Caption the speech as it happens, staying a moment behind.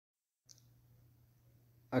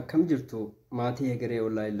Akkam jirtu maatii Hegeree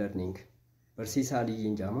Online Learning barsiisaa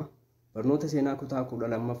Aliyyiin Jaama barnoota seenaa kutaa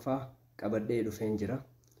 12ffaa qabadhee dhufeen jira.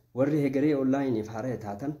 Warri Hegeree Online'iif haaraa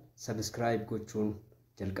taatan subscribe gochuun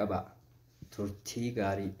jalqabaa. Turtii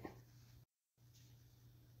gaarii.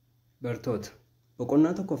 Bartoota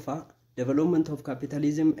boqonnaa tokkoffaa Development of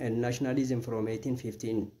Capitalism and Nationalism from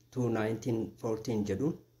 1815 to 1914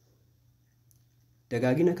 jedhuun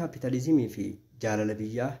dagaagina kapitalizimii fi jaalala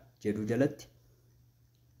biyyaa jedhu jalatti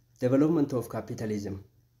Development of Capitalism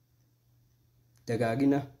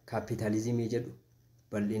dagaagina kapitalizimii jedhu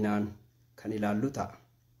bal'inaan kan ilaallu ta'a.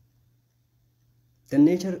 The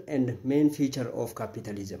nature and main feature of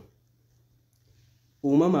capitalism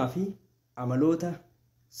uumamaa fi amaloota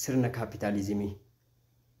sirna kapitalizimii.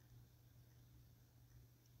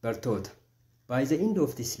 Bartoota, by the end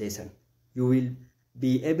of this lesson, you will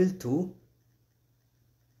be able to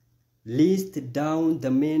list down the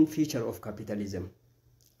main feature of capitalism.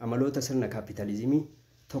 Amaloota sirna kapitalizimii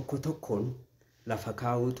tokko tokkoon lafa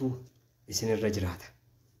kaa'uutu isinirra jiraata.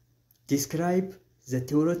 Describe the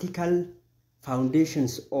theoretical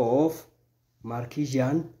foundations of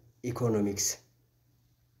Marxian economics.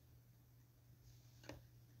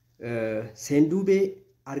 Seenduubee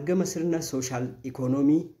argama sirna social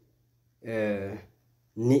economy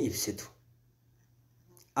ni ibsitu.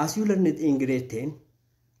 As you learned in grade 10,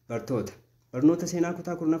 bartoota barnoota seenaa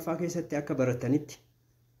kutaa 10ffaa keessatti akka baratanitti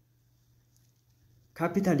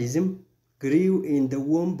Capitalism grew in the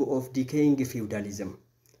womb of decaying feudalism.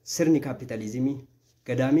 Sirni kapitalizimii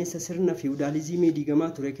gadaameessa sirna feudalizimii diigamaa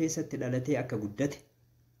ture keessatti dhalatee akka guddate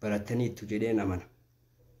barataniitu jedheen amana.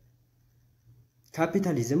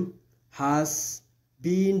 Capitalism has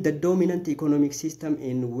been the dominant economic system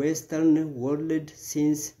in Western world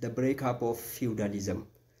since the breakup of feudalism.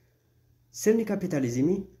 Sirni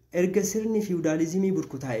kapitalizimii erga sirni feudalizimii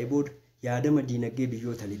burkutaa'ee booda yaadama diinagdee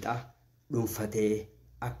biyyoota lixaa dhuunfatee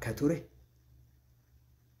akka ture.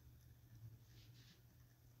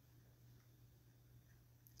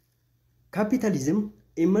 Capitalism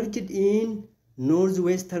emerged in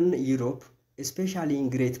northwestern Europe, especially in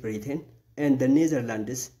Great Britain and the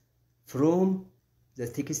Netherlands, from the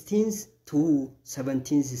 16th to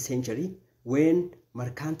 17th century when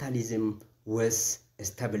mercantilism was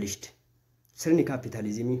established. Sirni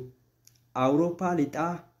kapitalizimii Awurooppaa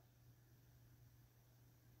lixaa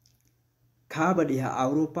kaaba dhihaa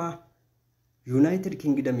Awurooppaa, United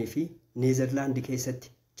Kingdom fi Netherland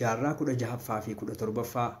keessatti jaarraa 16ffaa fi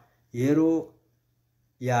 17ffaa yeroo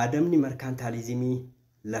yaadamni mercantilismii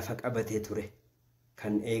lafa qabatee ture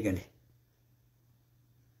kan eegale.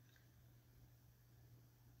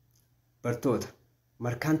 Bartoota,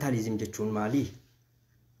 mercantilism jechuun maali?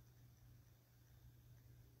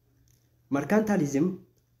 Mercantilism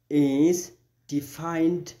is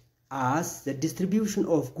defined as the distribution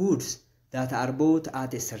of goods that are bought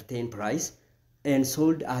at a certain price and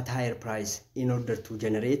sold at higher price in order to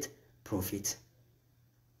generate profit.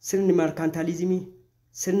 Sirni mercantilismii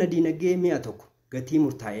sirna diinagdee mi'a tokko gatii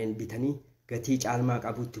murtaa'een bitanii gatii caalmaa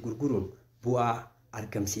qabutti gurguruun bu'aa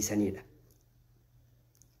argamsiisanidha.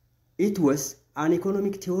 It was an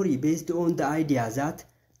economic theory based on the idea that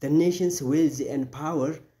the nation's wealth and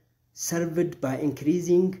power served by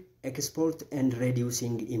increasing export and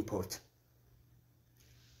reducing import.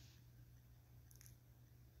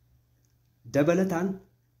 Dabalataan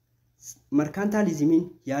mercantilismiin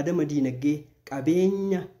yaadama diinagdee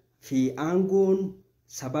qabeenya fi aangoon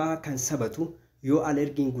sabaa kan sabatu yoo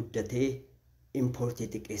alergiin guddatee importii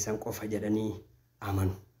xiqqeessan qofa jedhanii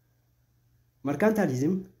amanu.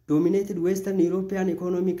 Mercantilism dominated Western European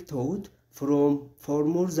economic thought for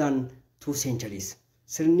more than 2 centuries.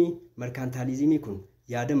 Sirni mercantilismii kun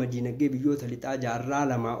yaadama diinagdee biyyoota lixaa jaarraa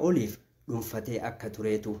lamaa oliif dhuunfatee akka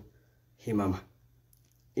tureetu himama.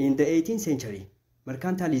 In the 18th century,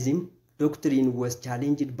 mercantilism doctrine was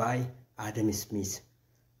challenged by Adam Smith.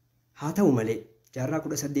 Haa ta'u malee jaarraa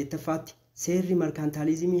 18ffaatti seerri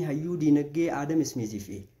mercantilismii hayyuu diinagdee Adam Smith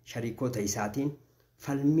fi shariikoota isaatiin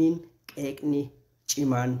falmiin qeeqa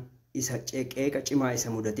cimaa isa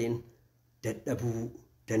mudateen dadhabuu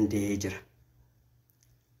danda'ee jira.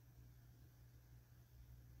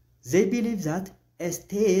 They believe that a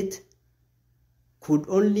state could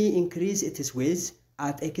only increase its wealth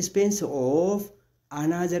at expense of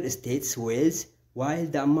another state's wealth while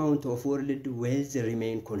the amount of world wealth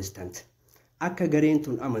remain constant. Akka gareen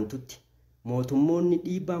tun amantutti mootummoonni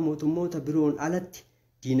dhiibbaa mootummoota biroon alatti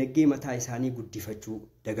diinagdee mataa isaanii guddifachuu,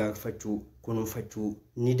 dagaagfachuu, kunuunfachuu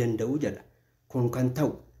ni danda'u jedha. Kun kan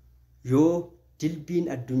ta'u yoo dilbiin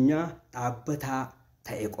addunyaa dhaabbataa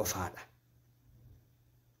ta'e qofaadha.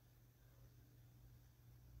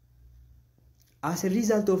 As a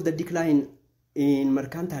result of the decline in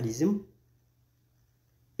mercantilism,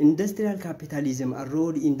 industrial capitalism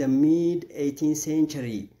arose in the mid-18th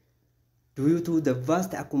century due to the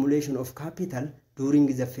vast accumulation of capital during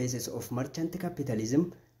the phases of merchant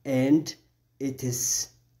capitalism and its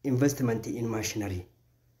investment in machinery.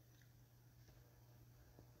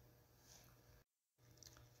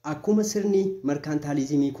 Akkuma sirni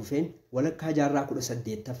merkantaalizimii kufeen walakkaa jaarraa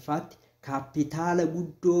 18ffaatti kaapitaala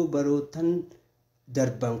guddoo barootan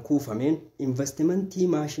darban kuufameen investimentii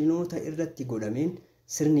maashinoota irratti godhameen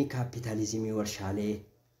sirni kaapitaalizimii warshaalee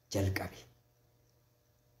jalqabe.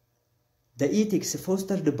 The ethics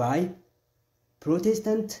fostered by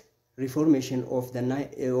Protestant Reformation of the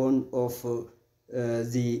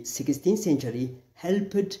 16th century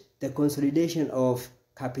helped the consolidation of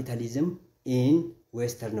capitalism in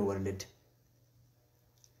Western world.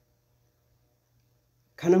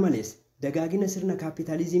 Kana malees dagaagina sirna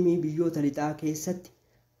kaapitaalizimii biyyoota lixaa keessatti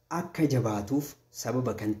akka jabaatuuf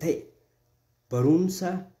sababa kan ta'e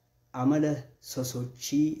barumsa amala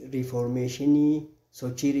sochii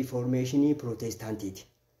riiformeeshinii Protestaantiiti.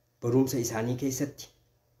 Barumsa isaanii keessatti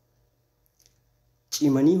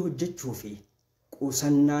cimanii hojjechuu fi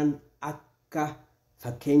qusannaan akka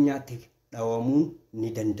fakkeenyaatti dhawamuun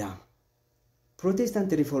ni danda'ama.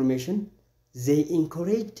 Protestant Reformation, they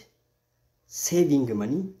encouraged saving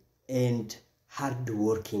money and hard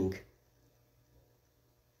working.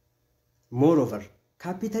 Moreover,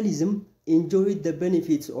 capitalism enjoyed the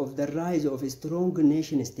benefits of the rise of strong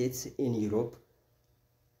nation states in Europe.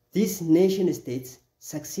 These nation states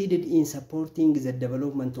succeeded in supporting the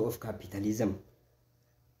development of capitalism.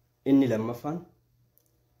 Inni lammaffaan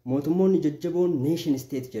mootummoonni jajjaboon nation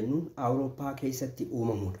state jennuun Awurooppaa keessatti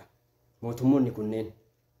uumamuudha. Mootummoonni kunneen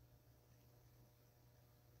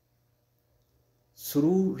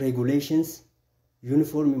through regulations,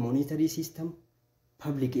 uniform monetary system,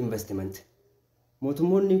 public investment.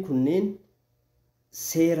 Mootummoonni kunneen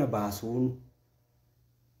seera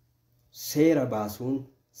baasuun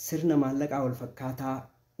sirna maallaqaa wal fakkaataa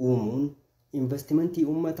uumuun investimentii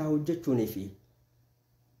uummataa hojjechuunii fi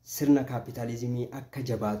sirna kaapitaalizimii akka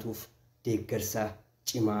jabaatuuf deeggarsa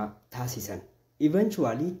cimaa taasisan.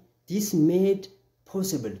 Eventually, this made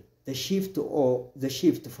possible the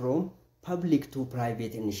shift from public to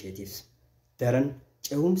private initiatives. Daran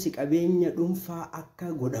ce'umsi qabeenya dhuunfaa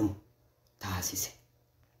akka godhamu taasise.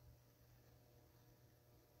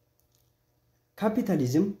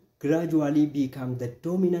 Capitalism gradually became the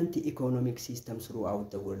dominant economic system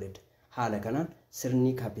throughout the world. Haala kanaan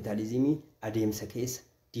sirni kaapitaalizimii adeemsa keessa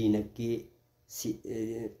diinagdee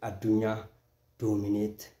addunyaa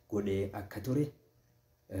dominate godhee akka ture.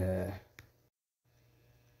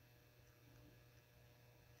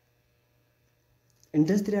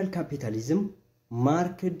 Industrial capitalism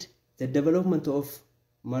marked the development of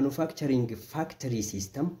manufacturing factory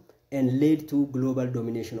system and led to global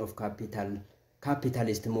domination of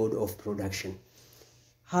capitalist mode of production.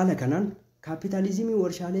 Haala kanaan kapitalizimii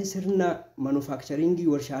warshaalee sirna manufacturingii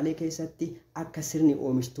warshaalee keessatti akka sirni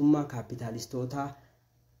oomishtummaa kapitalistootaa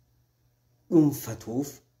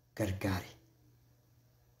dhuunfatuuf gargaare.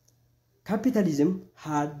 Capitalism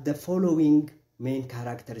had the following main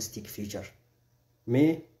characteristic feature.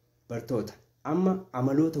 Mee bartoota amma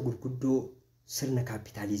amaloota gurguddoo sirna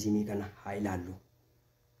kapitalizimii kana haa ilaallu.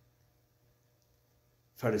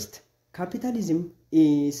 First, capitalism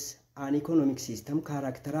is an economic system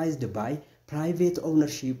characterized by private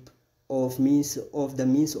ownership of the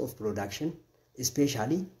means of production,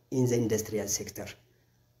 especially in the industrial sector.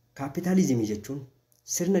 Capitalism jechuun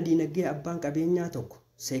sirna diinagdee abbaan qabeenyaa tokko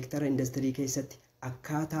seektara industirii keessatti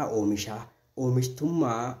akkaataa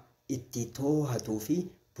oomishtummaa itti to'atuu fi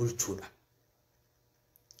bulchuudha.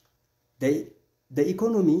 The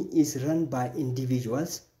economy is run by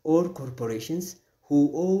individuals or corporations who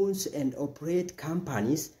owns and operate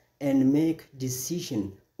companies and make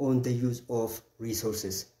decisions on the use of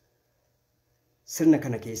resources. Sirna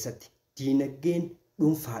kana keessatti diinagdeen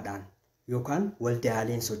dhuunfaadhaan yookaan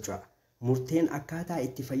waldaaleen socho'a. Murteen akkaataa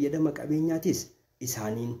itti fayyadama qabeenyaatis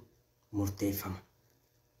isaaniin murteeffama.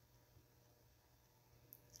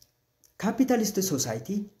 Capitalist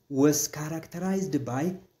society was characterized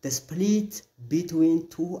by the split between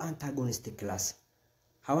two antagonistic classes.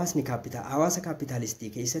 Hawaasa kapitalistii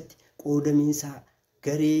keessatti qoodamiinsa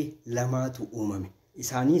garee lamaatu uumame.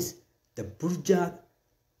 Isaanis the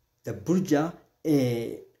bourgeois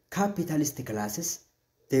capitalist classes,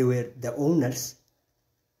 they were the owners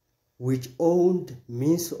which owned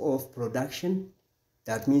means of production,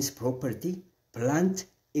 that means property, plant,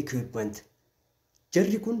 equipment.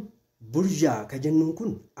 Jarri kun burjaa ka jennuun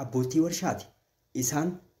kun abbootii warshaati.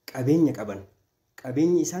 Isaan qabeenya qaban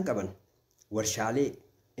qabeenyi isaan qaban warshaalee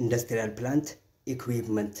industrial plant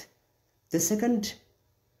equipment. The second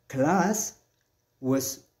class was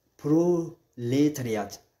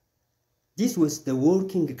proletariat. This was the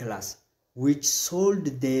working class which sold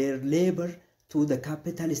their labor to the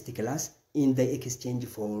capitalist class in the exchange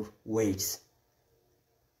for wages.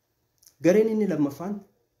 Gareen inni lammaffaan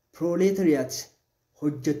proletariat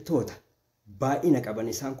hojjettoota baay'ina qaban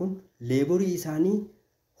isaan kun leeborii isaanii,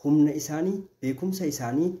 humna isaanii, beekumsa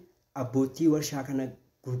isaanii abbootii warshaa kana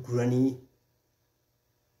gurguranii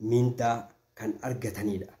mindaa kan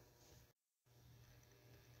argatanidha.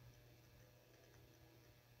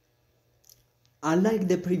 Unlike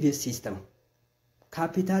the previous system,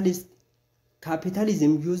 capitalism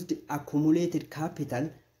used accumulated capital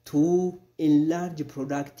to enlarge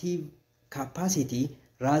productive capacity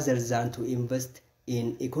rather than to invest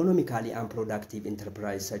in economically unproductive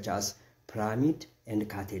enterprise such as pyramid and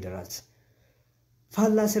cathedrals.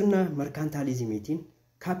 Faallaa sirna merkantaalizimiitiin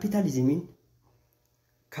kapitaalizimiin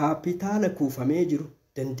kaapitaala kuufamee jiru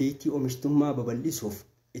dandeettii oomishtummaa babal'isuuf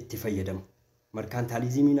itti fayyadamu.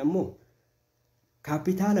 Merkantaalizimiin ammoo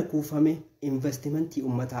kaapitaala kuufame investimentii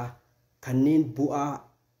ummataa kanneen bu'aa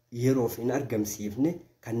yeroof hin argamsiifne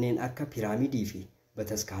kanneen akka piraamidii fi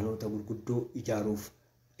bataskaanota gurguddoo ijaaruuf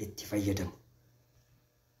itti fayyadamu.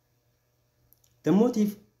 The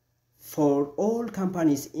motive for all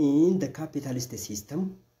companies in the capitalist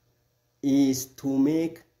system is to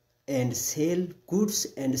make and sell goods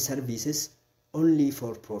and services only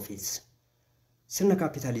for profits. Sirna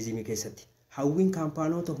kapitalizimii keessatti hawwiin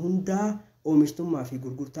kaampaanoota hundaa oomishtummaa fi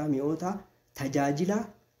gurgurtaa mi'ootaa tajaajila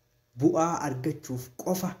bu'aa argachuuf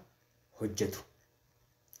qofa hojjetu.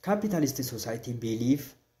 Capitalist society believe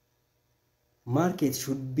market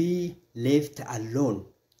should be left alone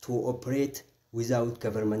to operate without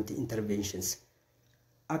government interventions.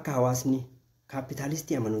 Akka hawaasni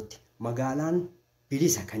kapitalistii amanutti magaalaan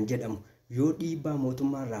bilisa kan jedhamu yoo dhiibbaa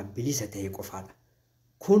mootummaarraa bilisa ta'e qofaadha.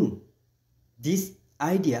 This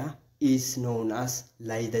idea is known as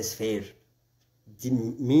laissez-faire. It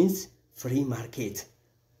means free market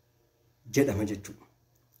jedhama jechuudha.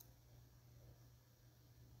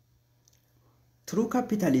 True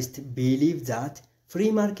capitalists believe that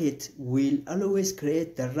free market will always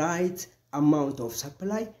create the right amount of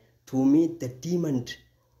supply to meet the demand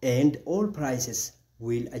and all prices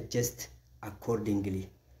will adjust accordingly.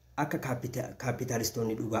 Akka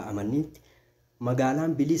kapitalistoonni dhugaa amanitti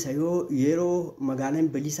magaalaan bilisa magaalaan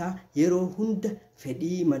bilisaa yeroo hunda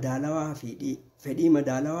fedhii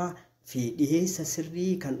madaalawaa fi dhiheessa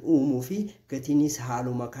sirrii kan uumuu fi gatiinis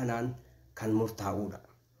haaluma kanaan kan murtaa'udha.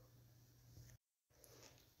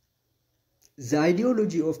 The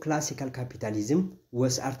ideology of classical capitalism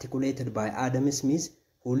was articulated by Adam Smith,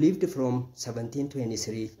 who lived from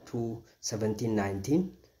 1723 to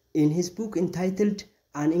 1719, in his book entitled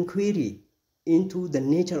An Inquiry into the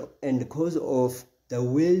Nature and Cause of the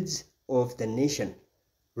Wills of the Nation,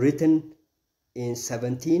 written in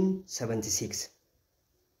 1776.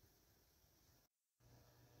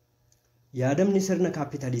 Yaadamni sirna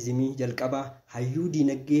kapitalizimii jalqabaa hayyuu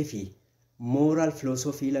diinagdee fi moral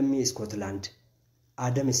philosophy lammii Scotland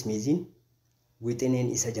Adam Smithin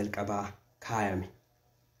wixineen isa jalqabaa kaayame.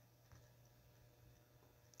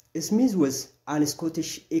 Smith was an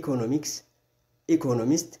Scottish economist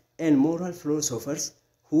and moral philosopher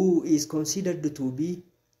who is considered to be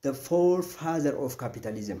the forefather of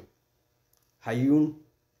capitalism. Hayyuun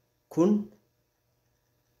kun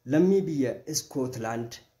lammii biyya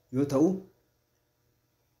Scotland yoo ta'u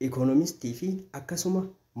economistii fi akkasuma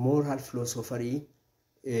moral philosopherii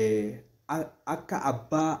akka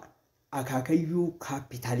abbaa akaakayyuu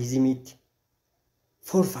capitalismiitti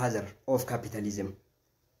forefather of capitalism.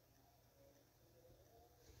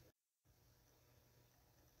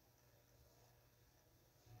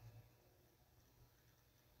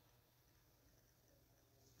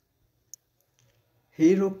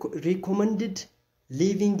 He recommended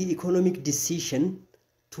leaving economic decision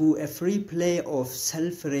to a free play of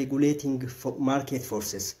self-regulating market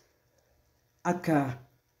forces. Akka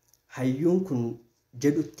hayyuun kun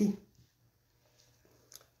jedhutti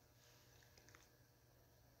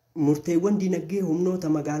murteewwan dinagdee humnoota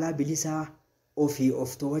magaalaa bilisaa ofii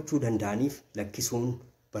of to'achuu danda'aniif lakkisuun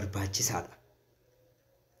barbaachisaadha.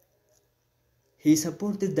 He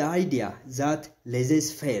supported the idea that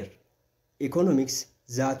laissez-faire economics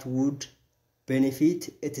that would benefit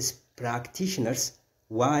its practitioners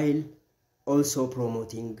while also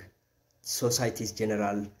promoting society's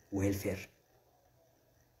general welfare.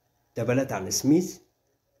 Dabalataan Smith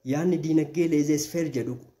yaanni diinagdee laissez-faire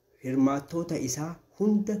jedhu hirmaattota isaa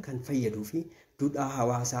hunda kan fayyaduu fi duudhaa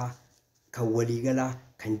hawaasaa kan waliigalaa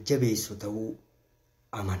kan jabeessu ta'uu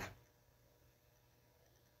amana.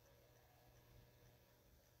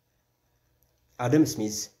 Adam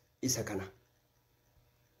Smith isa kana.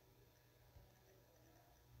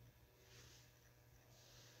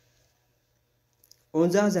 On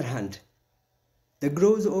the other hand, the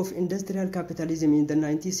growth of industrial capitalism in the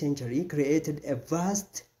 19th century created a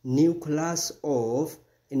vast new class of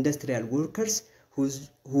industrial workers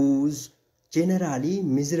whose generally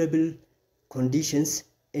miserable conditions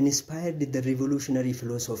inspired the revolutionary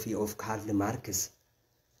philosophy of Karl Marx.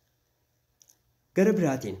 Gara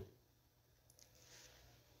biraatiin,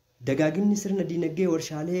 dagaaginni sirna diinagdee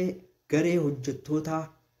warshaalee garee hojjettootaa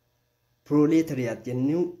proletariat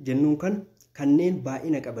jennuun kanneen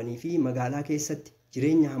baay'ina qabanii fi magaalaa keessatti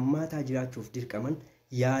jireenya hammaataa jiraachuuf dirqaman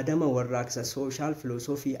yaadama warraaqsa social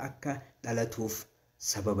philosophy akka dhalatuuf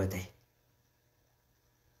sababa ta'e.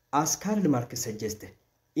 As Karl Marx suggested,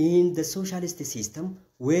 in the socialist system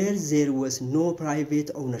where there was no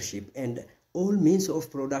private ownership and all means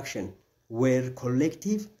of production were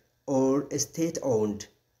collective or state-owned,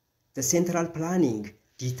 the central planning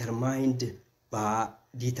determined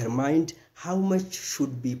how much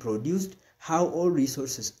should be produced, how all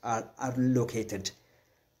resources are allocated.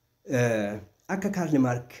 Akka Karl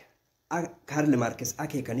Marx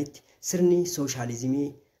akeekanitti sirna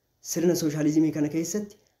sooshaalizimii kana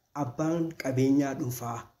keessatti abbaan qabeenyaa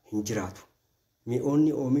dhuunfaa hin jiraatu.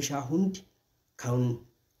 Mi'oonni oomishaa hundi kan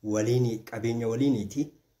qabeenya waliiniiti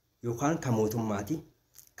yookaan kan mootummaati.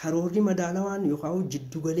 Karoorri madaalawaan yookaan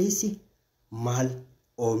jiddu galeessi maal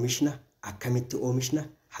oomishna, akkamitti oomishna,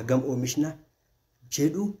 hagam oomishna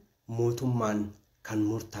jedhu mootummaan kan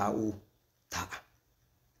murtaa'u ta'a.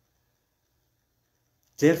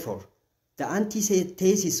 Therefore, the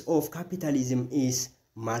antithesis of capitalism is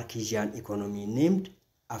Marxian economy, named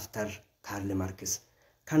after Karl Marx.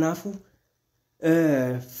 Kanaafu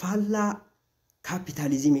faallaa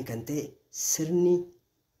kapitalizimii kan ta'e sirni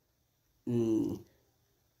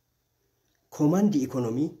command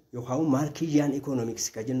economy yookaan Marxian economics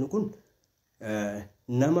ka jennu kun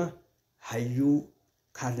nama hayyuu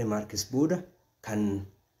Karl Marx booda kan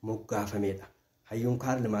moggaafamedha. Hayyuun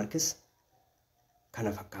Karl Marx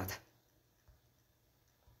kana fakkaata.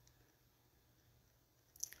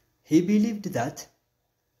 He believed that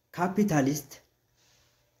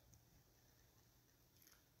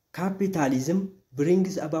capitalism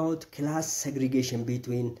brings about class segregation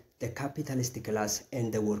between the capitalist class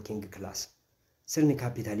and the working class. Sirni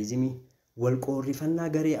kapitalizimii wal qoorrifannaa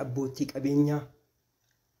garee abbootii qabeenyaa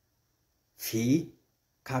fi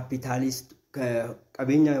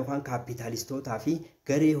qabeenyaa yookaan kapitaalistootaa fi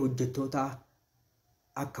garee hojjettootaa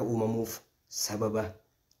akka uumamuuf sababa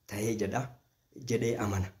ta'ee jedhee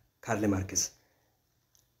amana Karl Marx.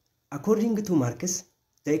 According to Marx,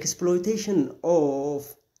 the exploitation of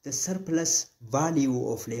the surplus value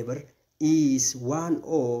of labor is one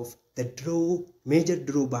of the major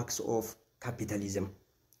drawbacks of capitalism.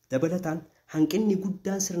 Dabalataan hanqinni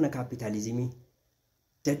guddaan sirna kapitalizimii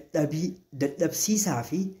dadhabsiisaa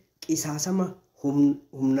fi qisaasama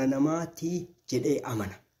humna namaatii jedhee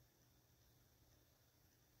amana.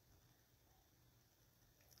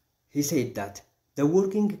 He said that the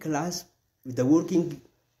working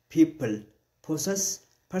people possess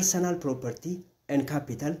personal property and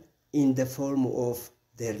capital in the form of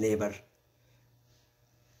their labor.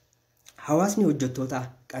 Hawaasni hojjettoota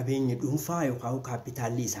qabeenya dhuunfaa yookaan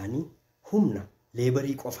kaapitaalli isaanii humna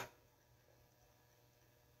leebarii qofa.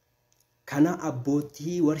 Kana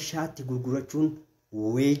abbootii warshaatti gurgurachuun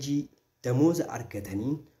weejii damooza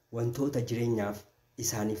argatanii wantoota jireenyaaf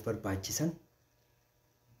isaaniif barbaachisan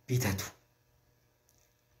bitatu.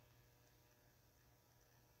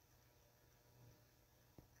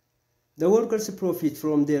 The workers profit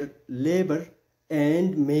from their labor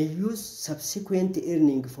and may use subsequent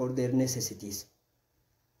earning for their necessities.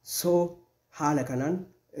 So haala kanaan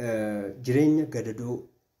jireenya gadadoo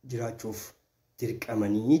jiraachuuf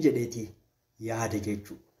dirqamanii jedheeti yaada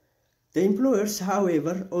jechuudha. The employers,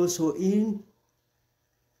 however, also earn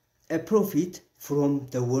a profit from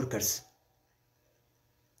the workers.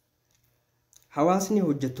 Hawaasni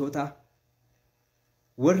hojjettoota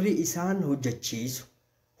warri isaan hojjechiisu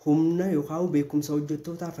humna yookaan beekumsa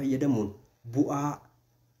hojjettootaa fayyadamuun bu'aa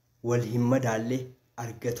wal hin madaalle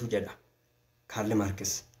argatu jedha Karl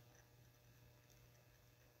Marx.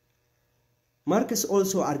 Marx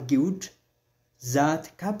also argued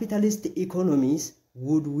that capitalist economies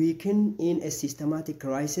would weaken in a systematic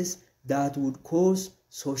crisis that would cause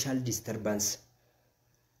social disturbance.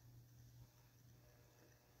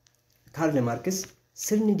 Karl Marx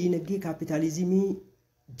sirni diinagdee kapitalizimii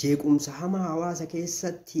jeequmsa hamaa hawaasa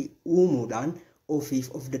keessatti uumuudhaan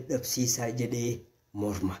ofiif of dadhabsiisaa jedhee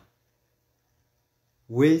morma.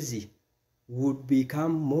 Wealth would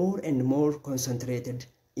become more and more concentrated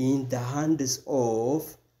into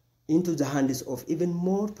the hands of even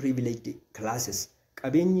more privileged classes.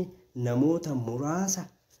 Qabeenyi namoota muraasa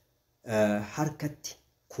harkatti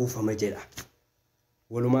kuufama jedha.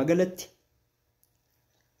 Walumaa galatti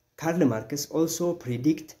Karl Marx also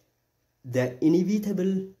predict the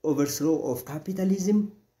inevitable overthrow of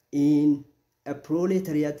capitalism in a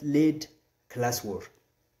proletariat-led class war.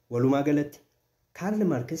 Walumaa galatti Karl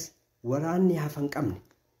Marx waraanni hafan qabne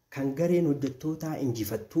kan gareen hojjettootaa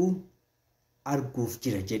injifattuu arguuf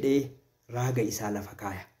jira jedhee raaga isaa lafa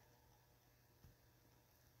kaaya.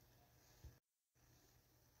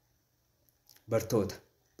 Bartoota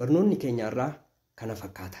barnoonni keenya irraa kana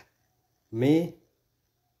fakkaata. Mee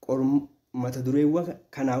mata dureewwan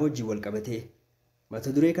kanaa wajjin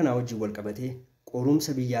wal qabatee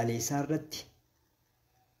qorumsa biyyaalessaa irratti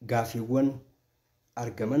gaafiiwwan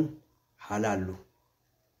argaman haa laallu.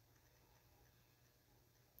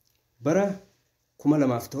 Bara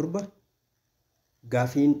 2007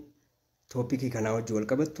 gaafiin toopikii kanaa wajjin wal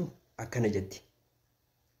qabattu akkana jetti.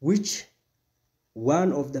 Which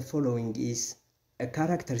one of the following is a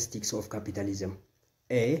characteristics of capitalism?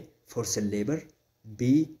 A. Forced labor.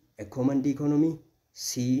 B. A command economy.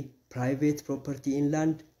 C. Private property in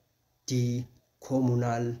land. D.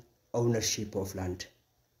 Communal ownership of land.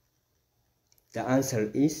 The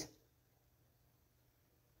answer is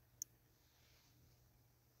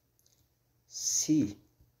C.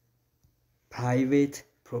 Private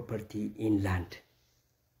property in land.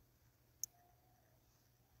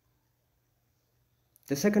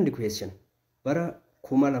 The second question, bara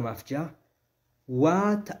 2006,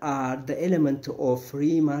 what are the elements of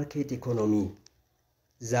free market economy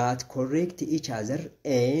that correct each other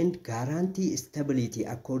and guarantee stability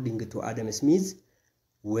according to Adam Smith's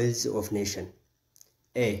Wealth of Nation?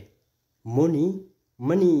 A.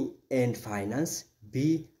 Money and finance.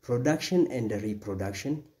 B. Production and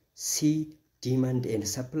reproduction. C. Demand and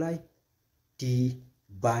supply. D.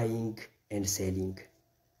 Buying and selling.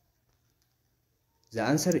 The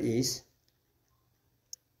answer is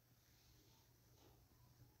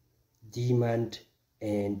demand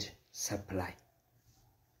and supply.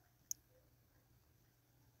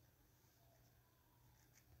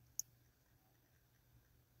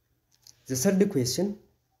 The third question,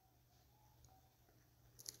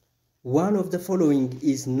 one of the following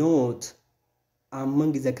is not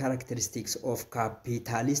among the characteristics of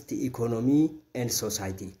capitalist economy and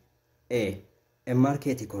society. A. A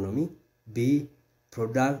market economy. B.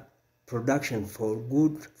 Production for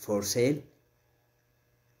good for sale.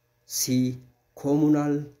 C.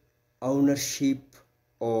 Communal ownership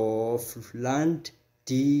of land.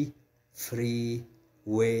 D. Free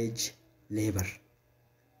wage labor.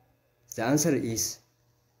 The answer is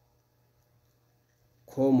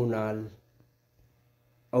communal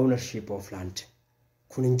ownership of land.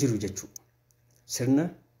 Kun hin jiru jechuudha. Sirna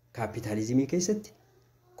kapitaalizimii keessatti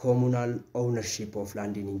communal ownership of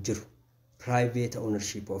land hin jiru. Private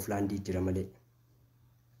ownership of land jira malee.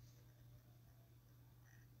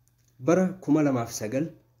 Bara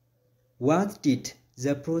 2009, what did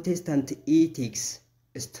the Protestant ethics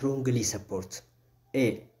strongly support?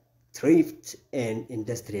 A. Thrift and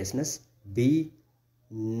industriousness. B.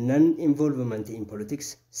 Non-involvement in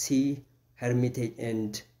politics. C. Hermitage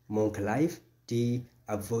and monk life. D.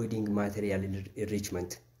 Avoiding material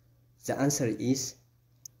enrichment. The answer is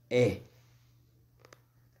A.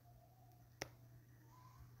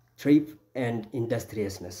 Thrift and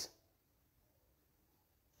industriousness.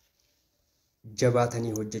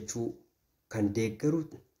 Jabaatanii hojjechuu kan deeggaru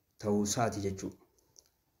ta'uu isaati jechuudha.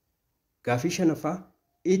 Gaafii shanaffaa,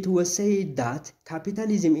 it was said that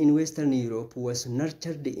capitalism in Western Europe was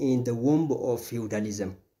nurtured in the womb of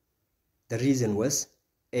feudalism. The reason was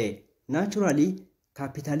A. Naturally,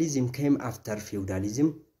 capitalism came after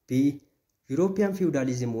feudalism. B. European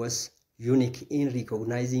feudalism was unique in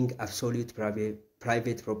recognizing absolute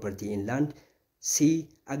private property in land. C.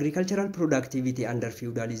 Agricultural productivity under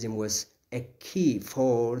feudalism was a key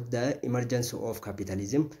for the emergence of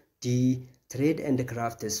capitalism. D. Trade and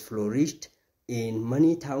crafts flourished in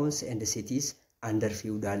many towns and cities under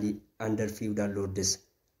feudal lords.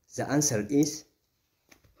 The answer is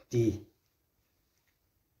D.